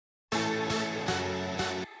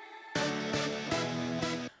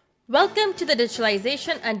Welcome to the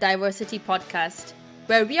Digitalization and Diversity podcast,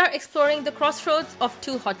 where we are exploring the crossroads of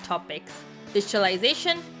two hot topics,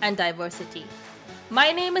 digitalization and diversity.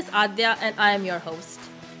 My name is Adya and I am your host.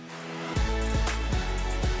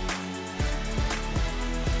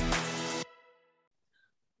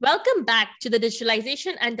 Welcome back to the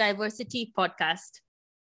Digitalization and Diversity podcast.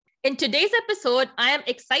 In today's episode, I am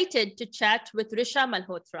excited to chat with Risha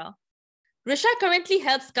Malhotra. Risha currently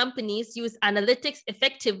helps companies use analytics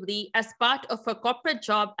effectively as part of her corporate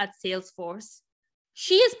job at Salesforce.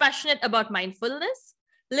 She is passionate about mindfulness,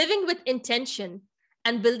 living with intention,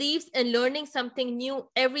 and believes in learning something new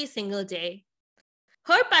every single day.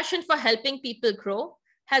 Her passion for helping people grow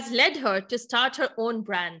has led her to start her own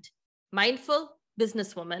brand, Mindful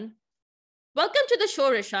Businesswoman. Welcome to the show,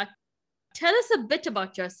 Risha. Tell us a bit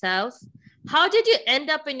about yourself. How did you end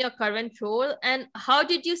up in your current role and how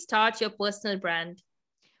did you start your personal brand?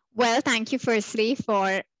 Well, thank you firstly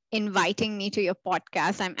for inviting me to your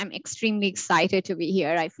podcast. I'm extremely excited to be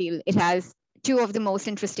here. I feel it has two of the most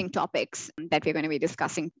interesting topics that we're going to be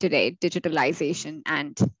discussing today, digitalization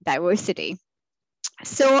and diversity.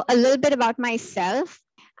 So a little bit about myself.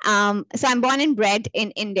 So I'm born and bred in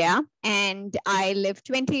India, and I lived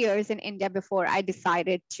 20 years in India before I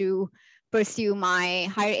decided to pursue my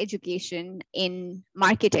higher education in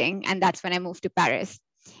marketing, and that's when I moved to Paris.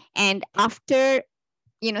 And after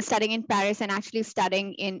studying in Paris and actually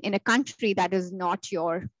studying in a country that is not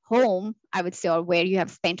your home, I would say, or where you have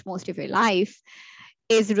spent most of your life,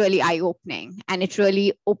 is really eye-opening, and it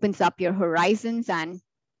really opens up your horizons and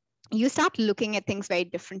you start looking at things very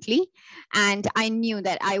differently. And I knew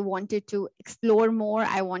that I wanted to explore more.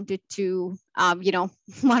 I wanted to,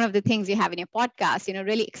 one of the things you have in your podcast,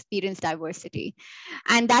 really experience diversity.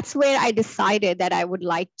 And that's where I decided that I would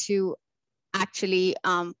like to actually,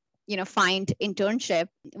 find internship,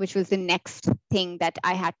 which was the next thing that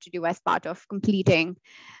I had to do as part of completing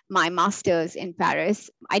my master's in Paris.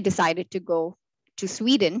 I decided to go to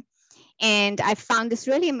Sweden. And I found this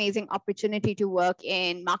really amazing opportunity to work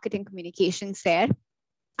in marketing communications there.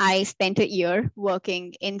 I spent a year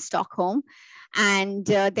working in Stockholm. And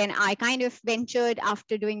then I kind of ventured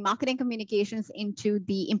after doing marketing communications into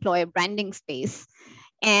the employer branding space.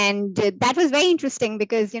 And that was very interesting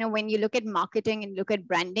because, when you look at marketing and look at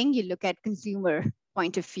branding, you look at consumer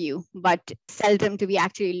point of view, but seldom do we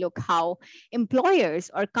actually look how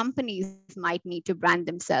employers or companies might need to brand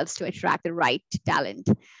themselves to attract the right talent.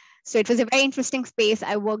 So it was a very interesting space.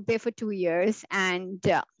 I worked there for 2 years. And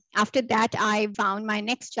after that, I found my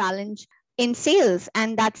next challenge in sales.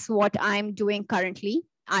 And that's what I'm doing currently.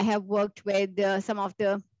 I have worked with some of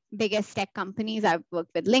the biggest tech companies. I've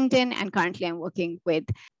worked with LinkedIn, and currently I'm working with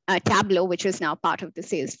Tableau, which is now part of the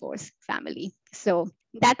Salesforce family. So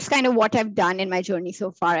that's kind of what I've done in my journey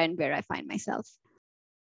so far and where I find myself.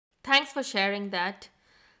 Thanks for sharing that.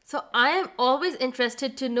 So I am always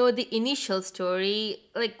interested to know the initial story,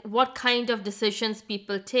 like what kind of decisions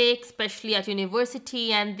people take, especially at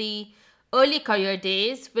university and the early career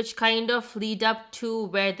days, which kind of lead up to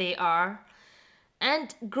where they are.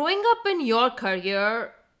 And growing up in your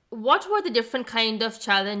career, what were the different kind of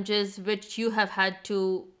challenges which you have had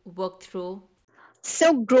to work through?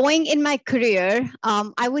 So growing in my career,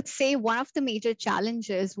 I would say one of the major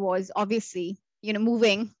challenges was obviously,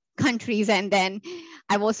 moving countries, and then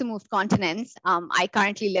I've also moved continents. I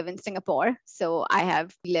currently live in Singapore, so I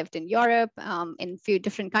have lived in Europe, in a few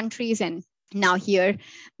different countries, and now here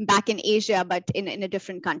back in Asia, but in a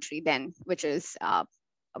different country then, which is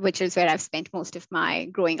where I've spent most of my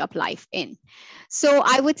growing up life in. So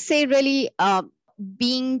I would say really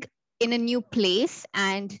being in a new place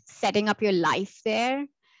and setting up your life there.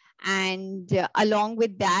 And along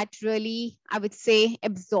with that, really, I would say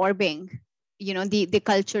absorbing, the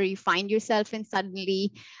culture you find yourself in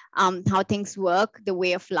suddenly, how things work, the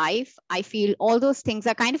way of life. I feel all those things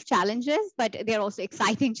are kind of challenges, but they're also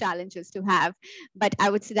exciting challenges to have. But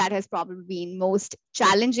I would say that has probably been most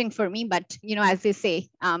challenging for me. But, as they say,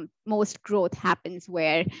 most growth happens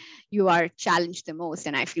where you are challenged the most.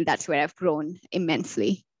 And I feel that's where I've grown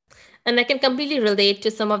immensely. And I can completely relate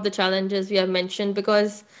to some of the challenges we have mentioned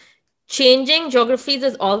because changing geographies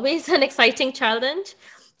is always an exciting challenge.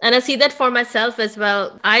 And I see that for myself as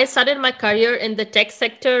well. I started my career in the tech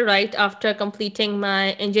sector right after completing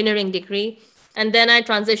my engineering degree. And then I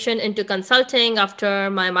transitioned into consulting after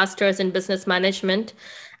my master's in business management.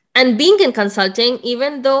 And being in consulting,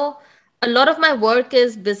 even though a lot of my work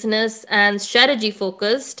is business and strategy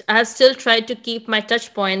focused, I have still tried to keep my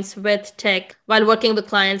touch points with tech while working with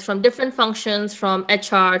clients from different functions, from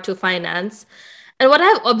HR to finance. And what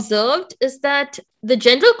I've observed is that the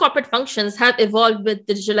general corporate functions have evolved with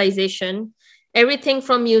digitalization, everything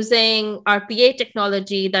from using RPA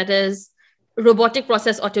technology, that is robotic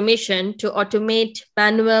process automation, to automate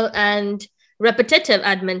manual and repetitive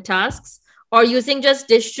admin tasks, or using just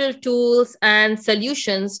digital tools and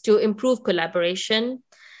solutions to improve collaboration.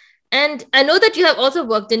 And I know that you have also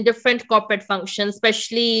worked in different corporate functions,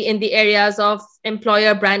 especially in the areas of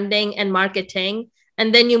employer branding and marketing.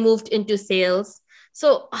 And then you moved into sales.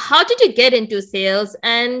 So, how did you get into sales?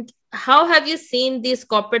 And how have you seen these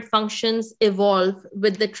corporate functions evolve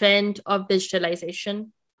with the trend of digitalization?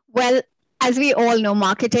 Well, as we all know,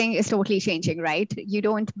 marketing is totally changing, right? You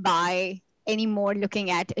don't buy anymore looking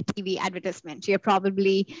at a TV advertisement. You're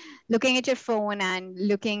probably looking at your phone and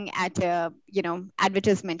looking at a,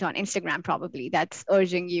 advertisement on Instagram, probably that's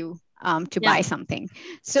urging you to buy Yeah. something.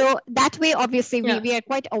 So that way, obviously, Yeah. we are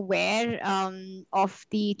quite aware of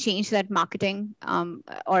the change that marketing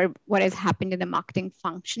or what has happened in the marketing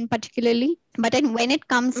function, particularly. But then when it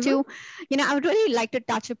comes to, I would really like to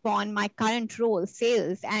touch upon my current role,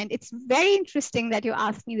 sales. And it's very interesting that you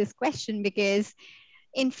asked me this question because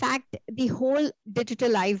in fact, the whole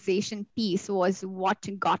digitalization piece was what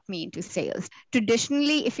got me into sales.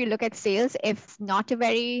 Traditionally, if you look at sales, it's not a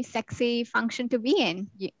very sexy function to be in.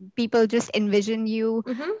 People just envision you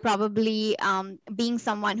probably being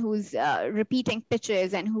someone who's repeating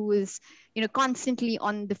pitches and who is, constantly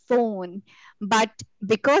on the phone. But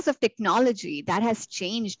because of technology, that has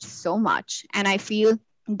changed so much. And I feel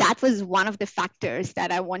that was one of the factors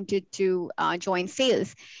that I wanted to join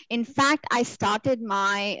sales. In fact, I started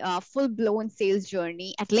my full-blown sales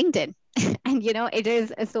journey at LinkedIn. And, it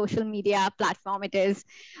is a social media platform. It is,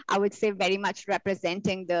 I would say, very much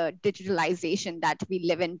representing the digitalization that we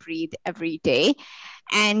live and breathe every day.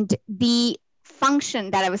 And the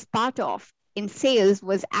function that I was part of in sales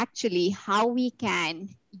was actually how we can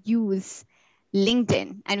use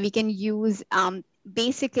LinkedIn and we can use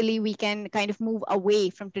basically we can kind of move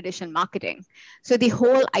away from traditional marketing. So the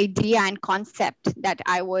whole idea and concept that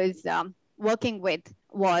I was working with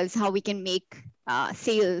was how we can make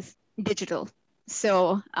sales digital.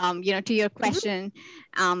 So, to your question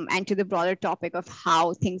and to the broader topic of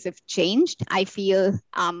how things have changed, I feel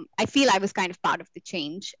I was kind of part of the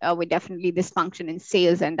change with definitely this function in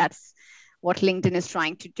sales, and that's what LinkedIn is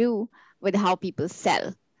trying to do with how people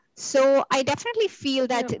sell. So I definitely feel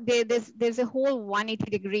that there's a whole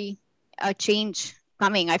 180-degree change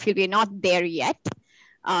coming. I feel we're not there yet.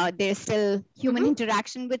 There's still human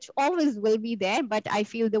interaction, which always will be there. But I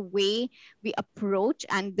feel the way we approach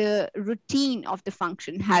and the routine of the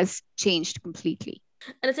function has changed completely.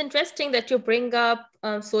 And it's interesting that you bring up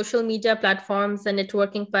social media platforms and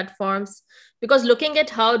networking platforms, because looking at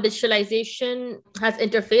how digitalization has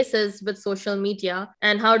interfaces with social media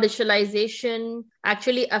and how digitalization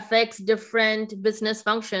actually affects different business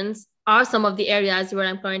functions are some of the areas where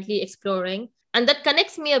I'm currently exploring. And that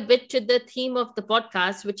connects me a bit to the theme of the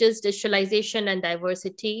podcast, which is digitalization and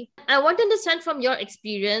diversity. I want to understand from your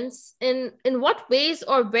experience, in what ways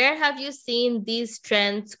or where have you seen these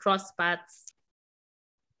trends cross paths?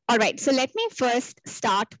 All right, so let me first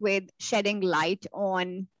start with shedding light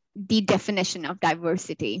on the definition of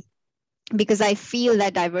diversity, because I feel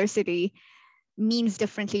that diversity means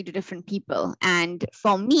differently to different people. And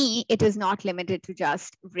for me, it is not limited to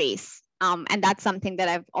just race. And that's something that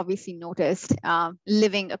I've obviously noticed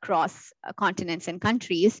living across continents and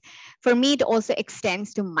countries. For me, it also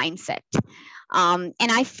extends to mindset. And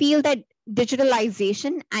I feel that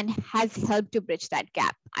digitalization and has helped to bridge that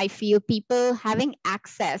gap. I feel people having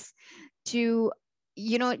access to,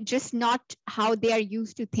 just not how they are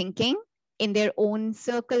used to thinking in their own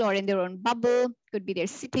circle or in their own bubble, could be their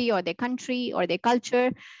city or their country or their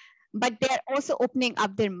culture, but they're also opening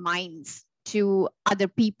up their minds to other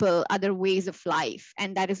people, other ways of life.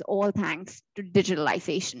 And that is all thanks to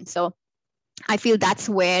digitalization. So I feel that's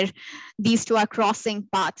where these two are crossing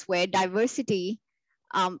paths, where diversity,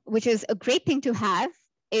 which is a great thing to have,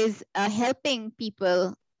 is helping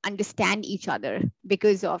people understand each other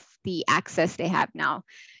because of the access they have now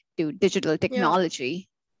to digital technology.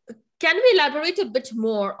 Can we elaborate a bit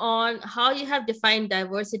more on how you have defined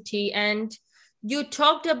diversity? And you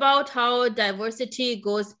talked about how diversity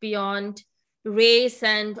goes beyond race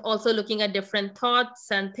and also looking at different thoughts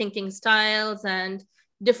and thinking styles and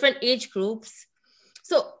different age groups.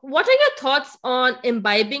 So, what are your thoughts on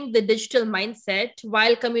imbibing the digital mindset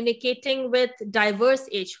while communicating with diverse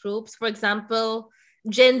age groups? For example,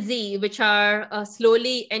 Gen Z, which are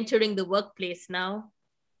slowly entering the workplace now.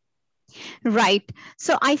 Right.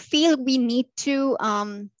 So I feel we need to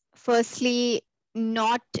firstly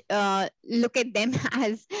not look at them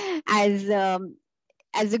as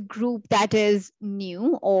as a group that is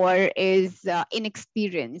new or is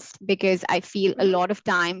inexperienced, because I feel a lot of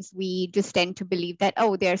times we just tend to believe that,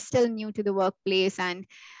 oh, they're still new to the workplace, and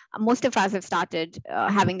most of us have started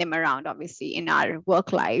having them around, obviously, in our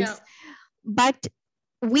work lives. But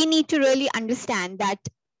we need to really understand that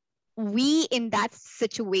we, in that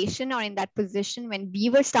situation or in that position when we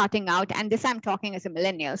were starting out, and this I'm talking as a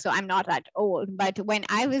millennial, so I'm not that old, but when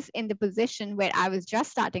I was in the position where I was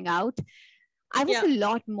just starting out, I was a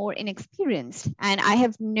lot more inexperienced, and I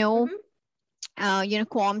have no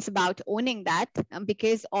qualms about owning that,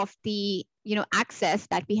 because of the access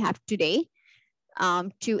that we have today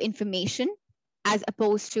to information as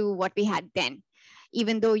opposed to what we had then.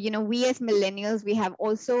 Even though we as millennials, we have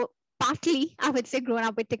also partly, I would say, grown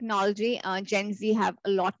up with technology. Gen Z have a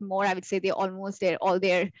lot more. I would say they almost all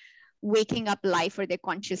their waking up life or their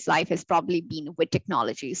conscious life has probably been with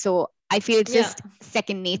technology. So I feel it's just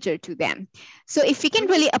second nature to them. So if we can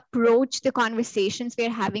really approach the conversations we're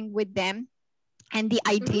having with them and the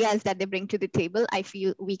ideas that they bring to the table, I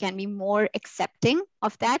feel we can be more accepting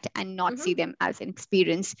of that and not see them as an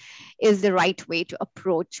experience, is the right way to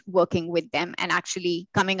approach working with them and actually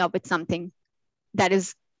coming up with something that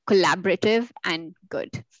is collaborative and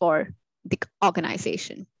good for the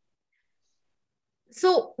organization.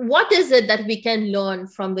 So what is it that we can learn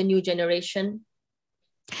from the new generation?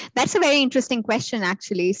 That's a very interesting question,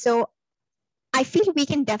 actually. So I feel we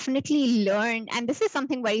can definitely learn, and this is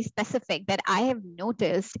something very specific that I have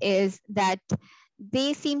noticed, is that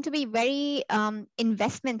they seem to be very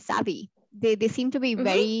investment savvy. They seem to be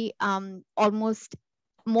very almost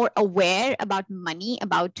more aware about money,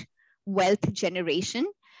 about wealth generation.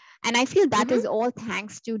 And I feel that is all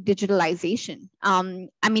thanks to digitalization. I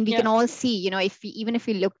mean, we can all see, even if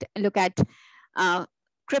we look at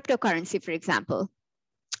cryptocurrency, for example,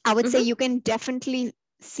 I would say you can definitely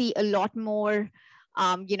see a lot more,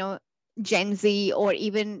 Gen Z or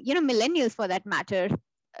even, millennials for that matter,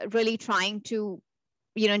 really trying to,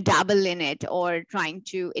 dabble in it or trying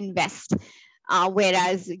to invest.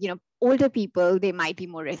 Whereas, older people, they might be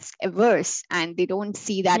more risk averse and they don't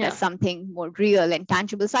see that as something more real and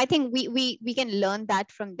tangible. So I think we can learn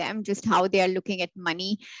that from them, just how they are looking at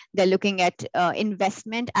money, they're looking at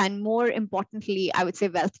investment, and more importantly, I would say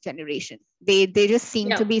wealth generation. They just seem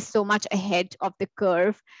to be so much ahead of the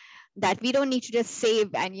curve that we don't need to just save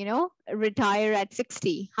and retire at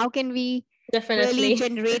 60. How can we really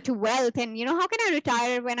generate wealth, and how can I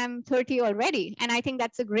retire when I'm 30 already? And I think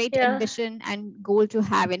that's a great ambition and goal to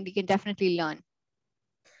have, and we can definitely learn.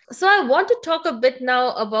 So I want to talk a bit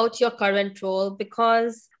now about your current role,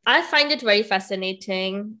 because I find it very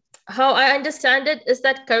fascinating. How I understand it is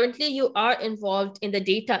that currently you are involved in the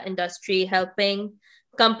data industry, helping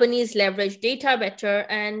companies leverage data better.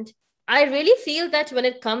 And I really feel that when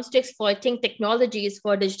it comes to exploiting technologies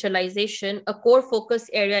for digitalization, a core focus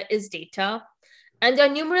area is data. And there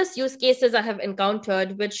are numerous use cases I have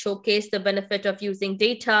encountered which showcase the benefit of using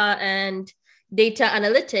data and data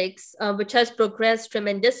analytics, which has progressed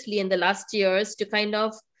tremendously in the last years to kind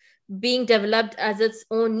of being developed as its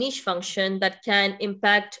own niche function that can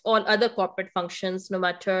impact all other corporate functions, no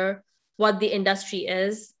matter what the industry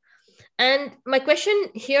is. And my question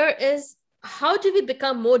here is, how do we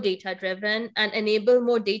become more data driven and enable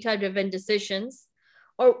more data driven decisions?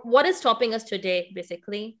 Or what is stopping us today,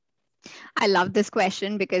 basically? I love this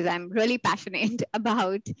question because I'm really passionate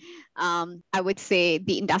about, I would say,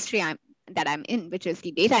 the industry that I'm in, which is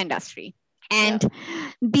the data industry. And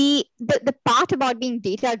the part about being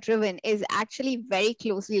data driven is actually very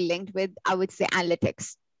closely linked with, I would say,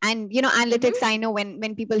 analytics. And analytics, I know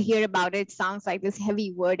when people hear about it, it sounds like this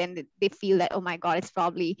heavy word, and they feel that, oh my God, it's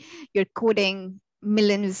probably you're coding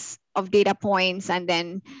millions of data points, and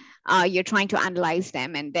then you're trying to analyze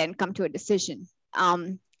them and then come to a decision.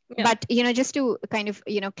 But just to kind of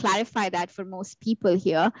clarify that for most people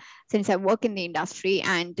here, since I work in the industry,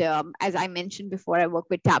 and as I mentioned before, I work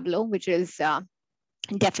with Tableau, which is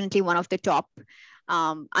definitely one of the top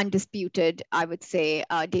undisputed, I would say,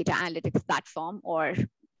 data analytics platform or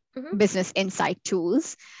business insight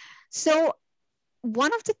tools. So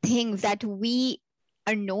one of the things that we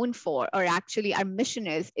are known for, or actually our mission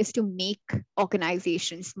is to make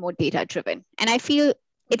organizations more data driven. And I feel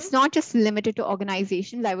it's not just limited to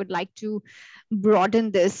organizations. I would like to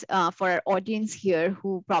broaden this for our audience here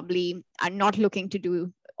who probably are not looking to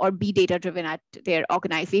do or be data driven at their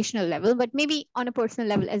organizational level, but maybe on a personal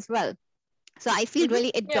level as well. So I feel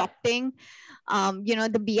really adopting,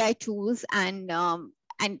 the BI tools and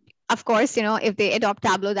Of course, if they adopt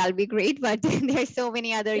Tableau, that'll be great, but there's so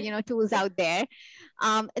many other, tools out there.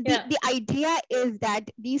 The idea is that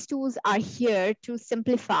these tools are here to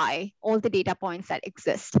simplify all the data points that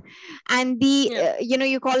exist. And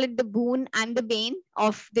you call it the boon and the bane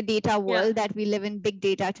of the data world that we live in, big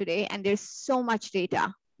data today. And there's so much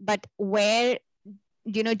data, but where,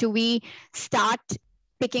 do we start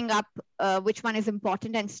picking up which one is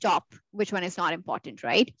important and stop which one is not important,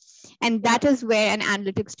 right? And that is where an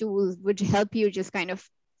analytics tool would help you just kind of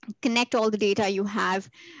connect all the data you have.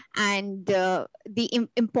 And the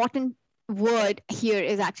important word here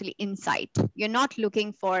is actually insight. You're not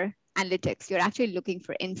looking for analytics, you're actually looking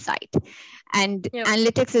for insight. And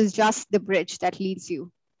analytics is just the bridge that leads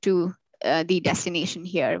you to the destination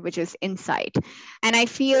here, which is insight. And I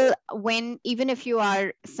feel even if you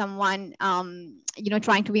are someone,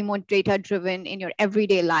 trying to be more data driven in your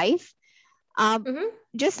everyday life,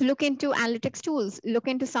 just look into analytics tools, look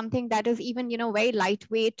into something that is even, very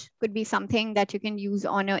lightweight, could be something that you can use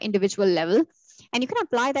on an individual level. And you can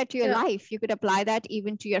apply that to your life. You could apply that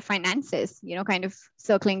even to your finances, kind of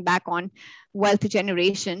circling back on wealth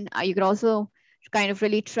generation. You could also kind of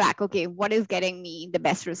really track, okay, what is getting me the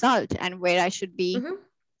best result and where I should be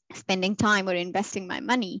spending time or investing my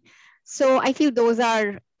money. So I feel those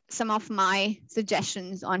are some of my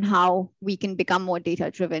suggestions on how we can become more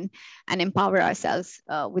data driven and empower ourselves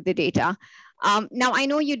with the data. Now, I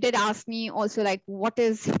know you did ask me also, like, what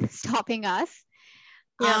is stopping us?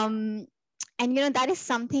 And, that is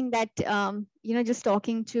something that, just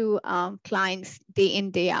talking to clients day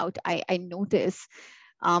in, day out, I notice.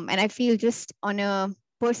 And I feel just on a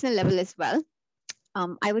personal level as well,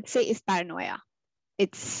 I would say is paranoia.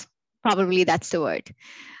 It's probably that's the word.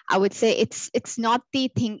 I would say it's not the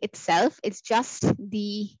thing itself. It's just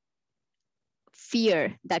the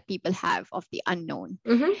fear that people have of the unknown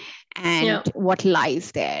and what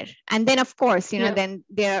lies there. And then, of course, then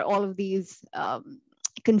there are all of these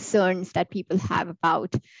concerns that people have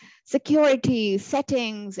about security,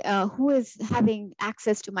 settings, who is having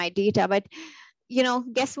access to my data. But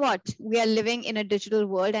guess what? We are living in a digital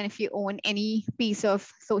world. And if you own any piece of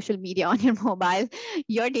social media on your mobile,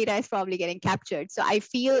 your data is probably getting captured. So I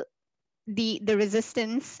feel the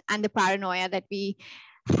resistance and the paranoia that we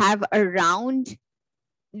have around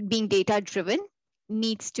being data driven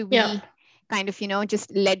needs to be kind of,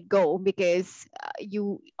 just let go, because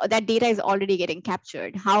that data is already getting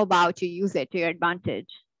captured. How about you use it to your advantage?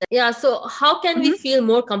 Yeah. So how can we feel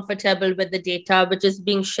more comfortable with the data which is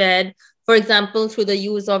being shared, for example, through the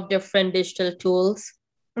use of different digital tools?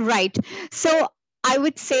 Right. So I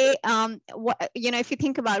would say, if you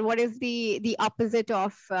think about what is the opposite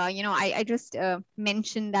of, I just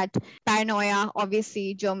mentioned that paranoia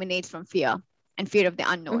obviously germinates from fear and fear of the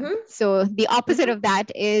unknown. So the opposite of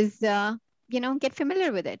that is, get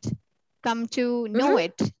familiar with it, come to know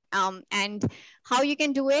it. And how you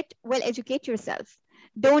can do it? Well, educate yourself.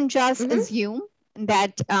 Don't just assume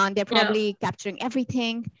that they're probably capturing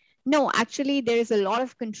everything. No, actually, there is a lot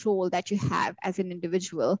of control that you have as an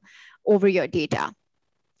individual over your data.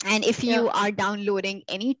 And if you are downloading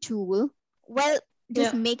any tool, well,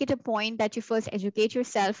 just make it a point that you first educate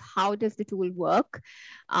yourself. How does the tool work?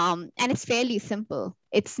 And it's fairly simple.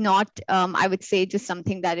 It's not, I would say, just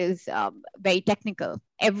something that is very technical.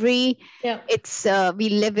 We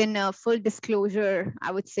live in a full disclosure,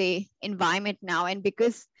 I would say, environment now. And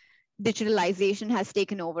because digitalization has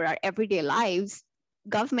taken over our everyday lives,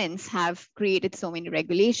 governments have created so many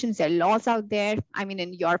regulations. There are laws out there. I mean,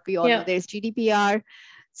 in Europe, we all know there's GDPR.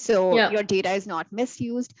 So your data is not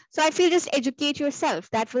misused. So I feel just educate yourself.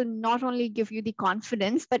 That will not only give you the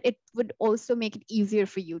confidence, but it would also make it easier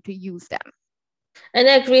for you to use them. And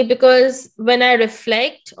I agree, because when I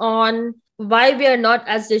reflect on why we are not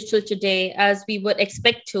as digital today as we would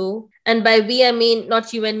expect to, and by we, I mean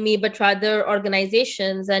not you and me, but rather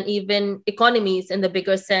organizations and even economies in the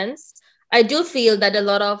bigger sense, I do feel that a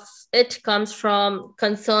lot of it comes from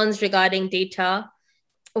concerns regarding data.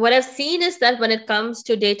 What I've seen is that when it comes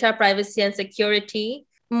to data privacy and security,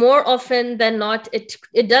 more often than not,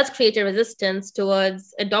 it does create a resistance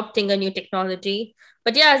towards adopting a new technology.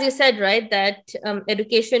 But yeah, as you said, right, that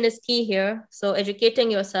education is key here. So educating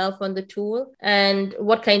yourself on the tool and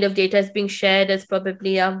what kind of data is being shared is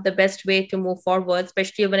probably the best way to move forward,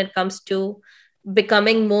 especially when it comes to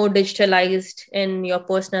becoming more digitalized in your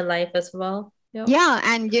personal life as well. Yeah,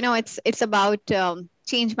 and it's about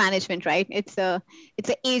change management, right? It's an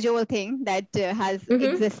age-old thing that has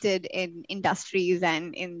existed in industries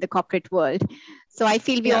and in the corporate world. So I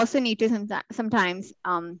feel we also need to sometimes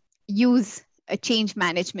use change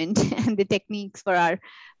management and the techniques for our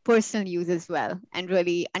personal use as well, and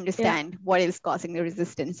really understand what is causing the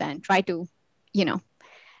resistance and try to,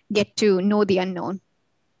 get to know the unknown.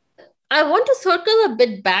 I want to circle a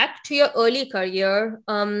bit back to your early career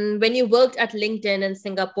when you worked at LinkedIn in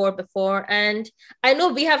Singapore before. And I know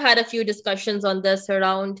we have had a few discussions on this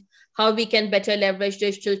around how we can better leverage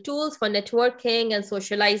digital tools for networking and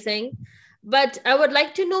socializing. But I would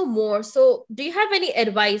like to know more. So, do you have any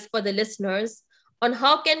advice for the listeners on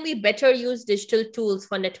how can we better use digital tools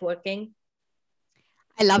for networking?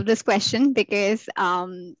 I love this question because,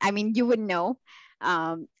 you would know,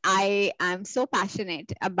 I am so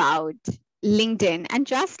passionate about LinkedIn and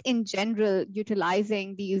just in general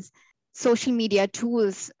utilizing these social media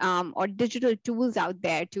tools or digital tools out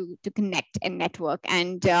there to connect and network.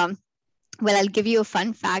 And well, I'll give you a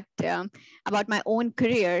fun fact about my own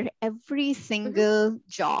career. Every single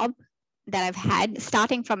job that I've had,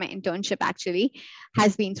 starting from an internship actually,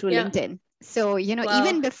 has been through LinkedIn. So,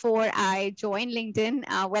 even before I joined LinkedIn,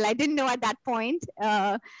 I didn't know at that point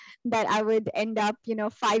that I would end up,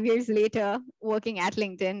 5 years later working at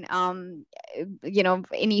LinkedIn,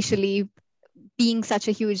 initially being such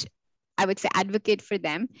a huge, I would say, advocate for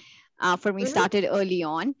them. For me, started early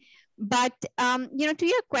on. But, to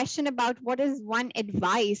your question about what is one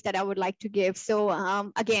advice that I would like to give. So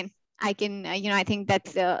again, I can, I think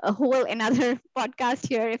that's a whole another podcast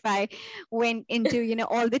here if I went into,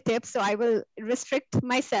 all the tips. So I will restrict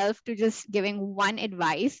myself to just giving one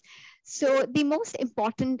advice. So the most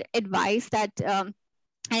important advice that, and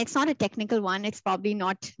it's not a technical one, it's probably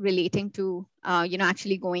not relating to,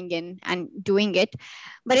 actually going in and doing it,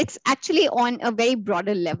 but it's actually on a very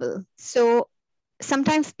broader level. So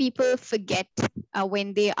sometimes people forget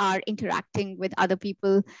when they are interacting with other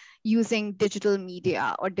people using digital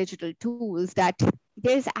media or digital tools that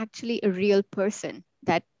there's actually a real person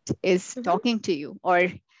that is talking to you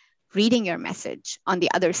or reading your message on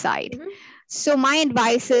the other side. So my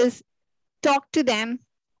advice is talk to them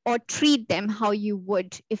or treat them how you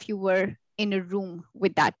would if you were in a room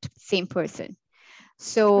with that same person.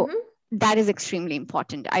 So that is extremely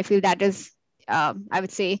important. I feel that is, I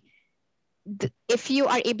would say, if you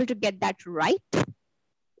are able to get that right,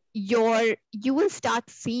 you will start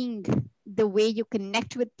seeing the way you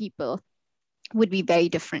connect with people would be very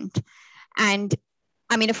different. And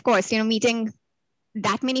I mean, of course, meeting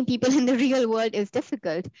that many people in the real world is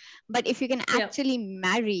difficult, but if you can actually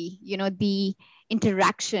marry, the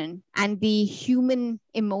interaction and the human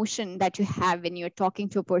emotion that you have when you're talking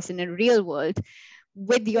to a person in real world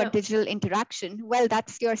with your digital interaction, well,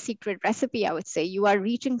 that's your secret recipe, I would say. You are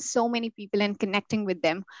reaching so many people and connecting with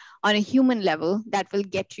them on a human level that will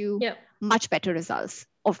get you much better results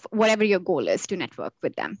of whatever your goal is to network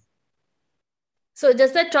with them. So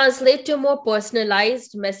does that translate to more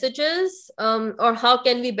personalized messages, or how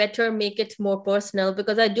can we better make it more personal?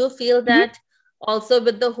 Because I do feel that also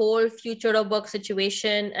with the whole future of work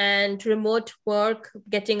situation and remote work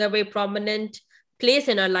getting a very prominent place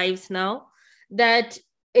in our lives now, that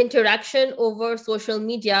interaction over social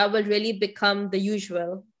media will really become the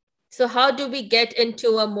usual. So how do we get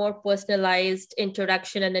into a more personalized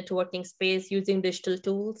interaction and networking space using digital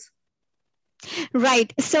tools?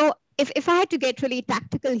 Right. So if I had to get really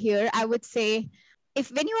tactical here, I would say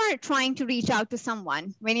when you are trying to reach out to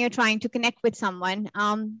someone, when you're trying to connect with someone,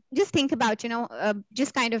 just think about,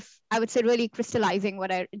 just kind of, I would say, really crystallizing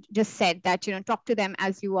what I just said, that, talk to them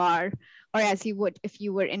as you are or as you would if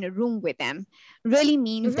you were in a room with them, really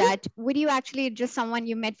means that would you actually, just someone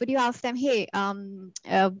you met, would you ask them, hey,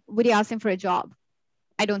 would you ask them for a job?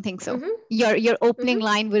 I don't think so. Your opening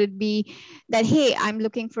line would be that, hey, I'm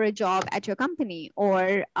looking for a job at your company,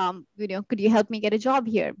 or could you help me get a job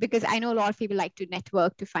here? Because I know a lot of people like to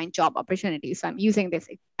network to find job opportunities. So I'm using this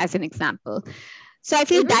as an example. So I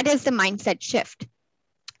feel that is the mindset shift.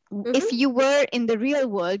 If you were in the real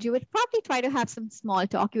world, you would probably try to have some small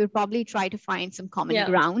talk. You would probably try to find some common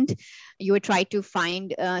ground. You would try to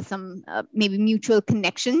find some maybe mutual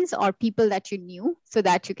connections or people that you knew so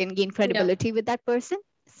that you can gain credibility with that person.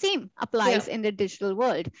 Same applies in the digital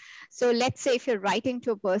world. So let's say if you're writing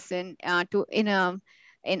to a person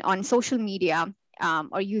on social media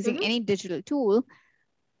or using any digital tool,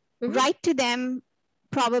 write to them.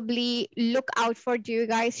 Probably look out for, do you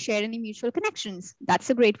guys share any mutual connections? That's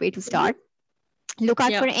a great way to start. Look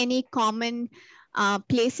out for any common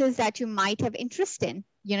places that you might have interest in.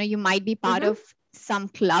 You might be part of some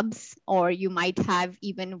clubs, or you might have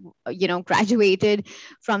even, graduated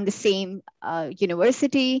from the same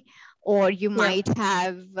university, or you might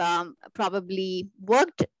have probably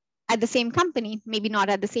worked at the same company, maybe not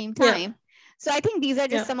at the same time. So I think these are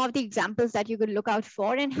just Yeah. some of the examples that you could look out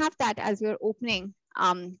for and have that as your opening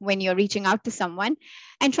when you're reaching out to someone,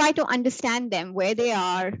 and try to understand them where they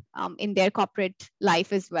are in their corporate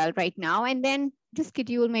life as well right now, and then just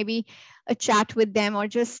schedule maybe a chat with them, or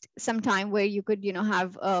just some time where you could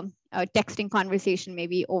have a texting conversation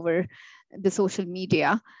maybe over the social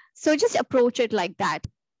media. So just approach it like that.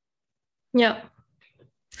 Yeah.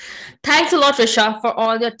 Thanks a lot, Risha, for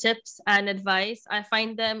all your tips and advice. I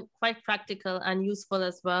find them quite practical and useful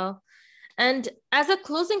as well. And as a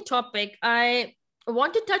closing topic, I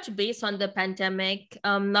want to touch base on the pandemic.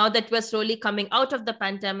 Now that we're slowly coming out of the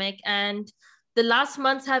pandemic, and the last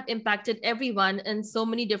months have impacted everyone in so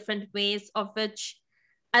many different ways, of which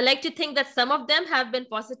I like to think that some of them have been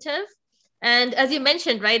positive. And as you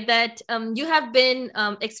mentioned, right, that you have been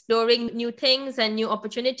exploring new things and new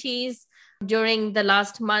opportunities during the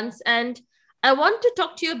last months. And I want to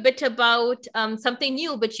talk to you a bit about something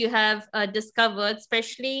new which you have discovered,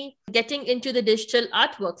 especially getting into the digital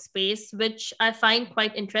artwork space, which I find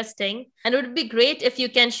quite interesting. And it would be great if you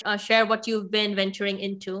can share what you've been venturing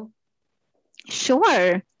into.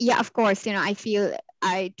 Sure. Yeah, of course. I feel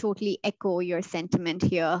I totally echo your sentiment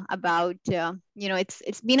here about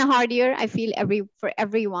it's been a hard year. I feel for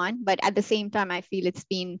everyone, but at the same time, I feel it's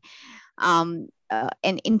been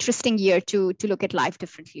an interesting year to look at life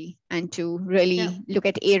differently, and to really look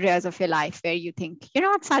at areas of your life where you think you're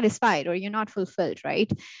not satisfied or you're not fulfilled,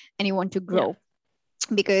 right? And you want to grow.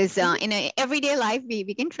 Because in a everyday life,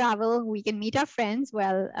 we can travel, we can meet our friends.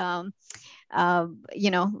 Well,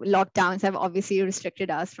 lockdowns have obviously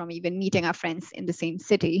restricted us from even meeting our friends in the same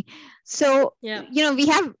city. So, we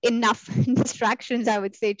have enough distractions, I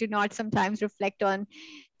would say, to not sometimes reflect on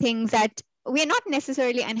things that we're not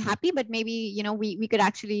necessarily unhappy, but maybe, we could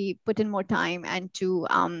actually put in more time and to,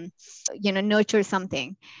 nurture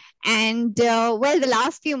something. And well, the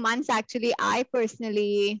last few months, actually, I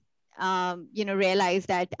personally, realized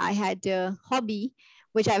that I had a hobby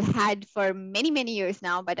which I've had for many, many years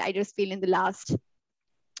now, but I just feel in the last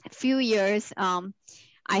few years,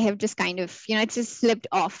 I have just kind of, it's just slipped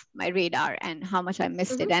off my radar and how much I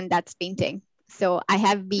missed it. And that's painting. So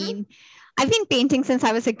I've been painting since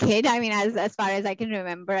I was a kid. I mean, as far as I can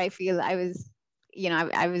remember, I feel I was,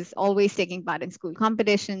 I was always taking part in school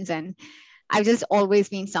competitions, and I've just always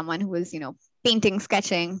been someone who was, painting,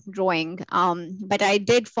 sketching, drawing. But I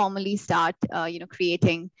did formally start,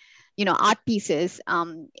 creating, art pieces.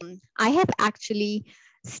 I have actually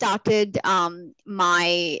started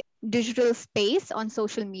my digital space on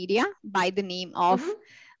social media by the name of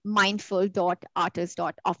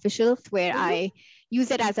mindful.artist.official, where I use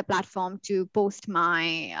it as a platform to post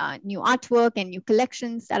my new artwork and new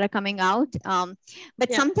collections that are coming out.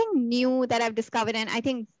 But something new that I've discovered, and I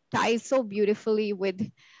think ties so beautifully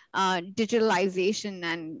with digitalization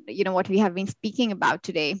and what we have been speaking about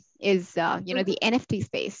today, is the NFT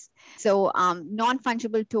space. So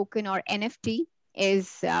non-fungible token, or NFT,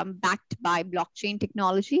 is backed by blockchain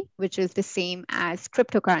technology, which is the same as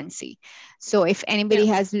cryptocurrency. So if anybody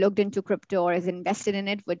has looked into crypto or is invested in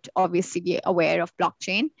it, would obviously be aware of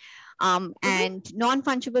blockchain. And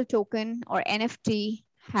non-fungible token, or NFT,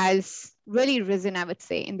 has really risen, I would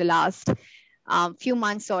say, in the last few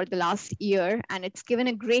months or the last year. And it's given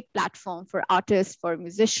a great platform for artists, for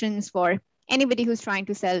musicians, for anybody who's trying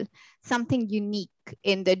to sell something unique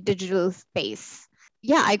in the digital space.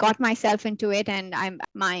 Yeah, I got myself into it, and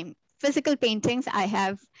my physical paintings, I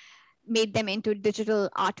have made them into digital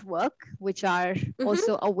artwork, which are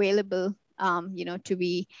also available, to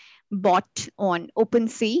be bought on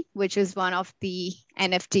OpenSea, which is one of the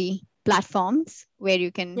NFT platforms where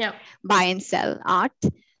you can buy and sell art.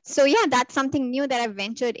 So yeah, that's something new that I've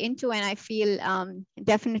ventured into, and I feel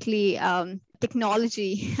definitely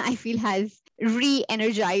technology, I feel, has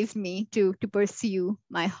re-energized me to pursue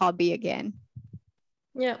my hobby again.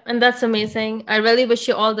 Yeah, and that's amazing. I really wish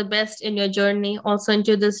you all the best in your journey, also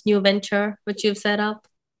into this new venture which you've set up.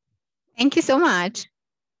 Thank you so much.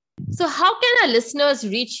 So how can our listeners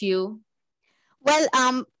reach you? Well,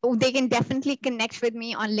 they can definitely connect with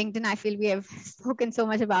me on LinkedIn. I feel we have spoken so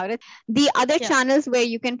much about it. The other channels where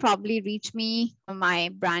you can probably reach me, my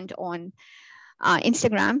brand on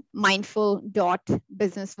Instagram,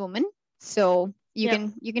 mindful.businesswoman. So you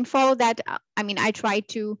can follow that. I mean, I try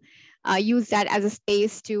to use that as a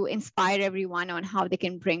space to inspire everyone on how they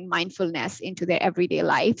can bring mindfulness into their everyday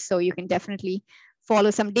life. So you can definitely follow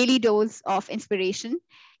some daily dose of inspiration.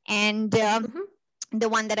 And the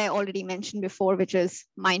one that I already mentioned before, which is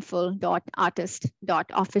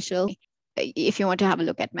mindful.artist.official, if you want to have a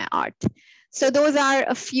look at my art. So those are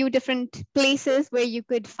a few different places where you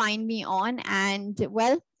could find me on. And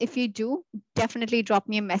well, if you do, definitely drop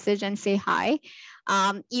me a message and say hi.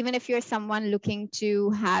 Even if you're someone looking to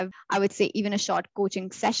have, I would say, even a short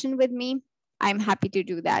coaching session with me, I'm happy to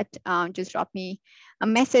do that. Just drop me a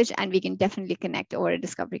message and we can definitely connect over a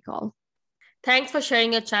discovery call. Thanks for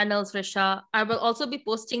sharing your channels, Risha. I will also be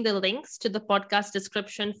posting the links to the podcast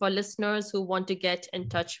description for listeners who want to get in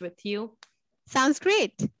touch with you. Sounds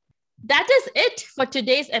great. That is it for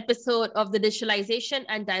today's episode of the Digitalization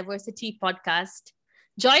and Diversity podcast.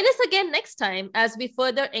 Join us again next time as we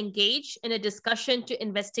further engage in a discussion to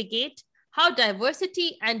investigate how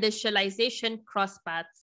diversity and digitalization cross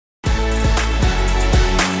paths.